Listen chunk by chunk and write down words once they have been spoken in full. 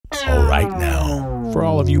right now, for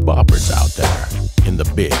all of you boppers out there in the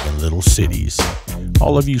big and little cities,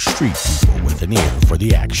 all of you street people with an ear for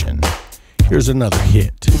the action, here's another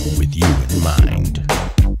hit with you in mind.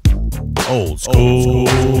 Old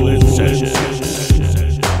school in session.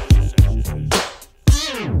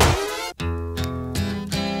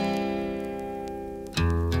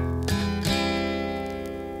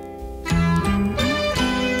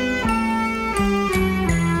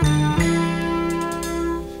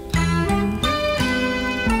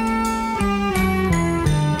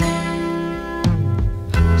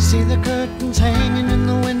 See the curtains hanging in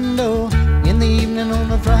the window in the evening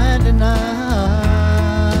on a Friday night.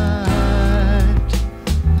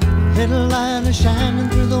 Little light is shining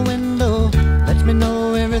through the window, lets me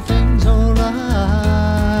know everything's alright.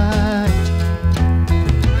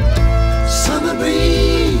 Summer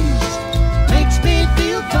breeze makes me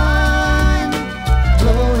feel fine,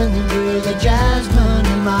 blowing through the jasmine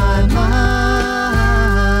in my mind.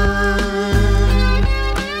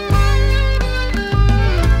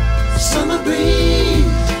 Summer breeze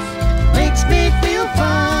makes me feel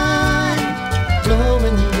fine,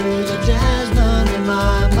 blowing through the jasmine in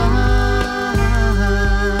my mind.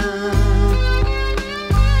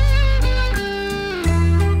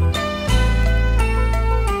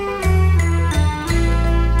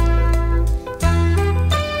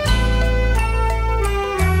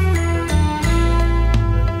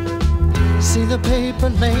 See the paper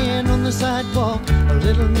laying on the sidewalk, a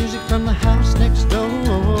little music from the house next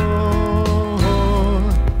door.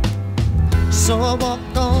 So I walk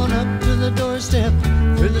on up to the doorstep,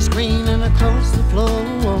 through the screen and across the floor.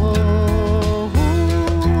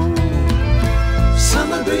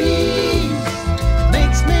 Summer breeze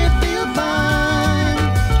makes me feel fine,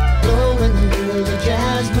 blowing through the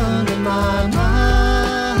jasmine in my mind.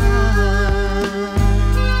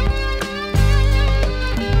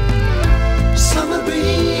 Summer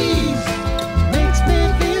breeze makes me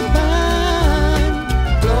feel fine,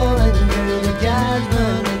 blowing through the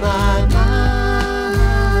jasmine in my mind.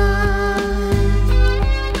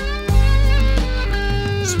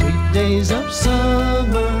 Sweet days of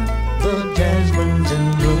summer, the jasmine's in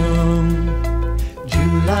bloom.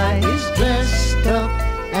 July is dressed up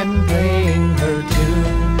and playing her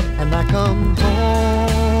tune, and I come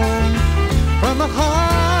home from a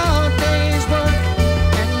hard day's work,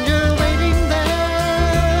 and you're waiting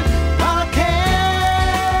there, not a care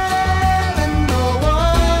in the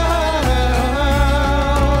world.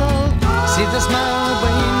 See the smile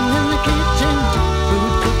waiting in the kitchen,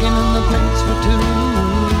 food cooking and the plates for two.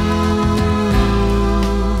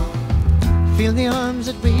 Feel the arms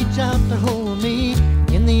that reach out to hold me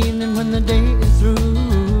in the evening when the day is through.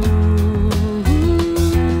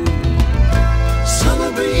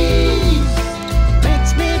 Summer breeze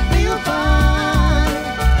makes me feel fine,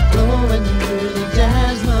 blowing through the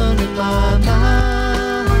jasmine in my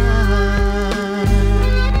mind.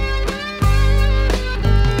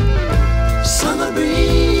 Summer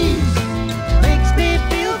breeze makes me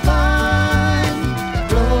feel fine,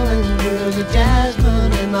 blowing through the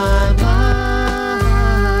jasmine in my mind.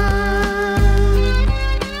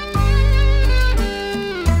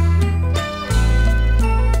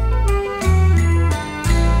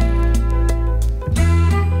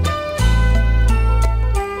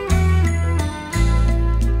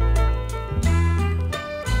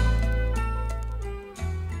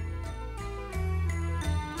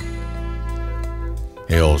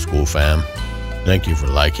 Hey old school fam, thank you for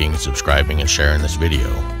liking, subscribing, and sharing this video.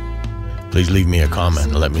 Please leave me a comment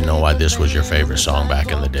and let me know why this was your favorite song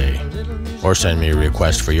back in the day, or send me a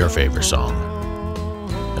request for your favorite song.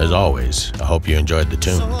 As always, I hope you enjoyed the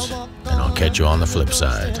tunes, and I'll catch you on the flip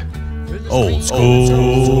side. Old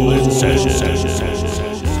school in session.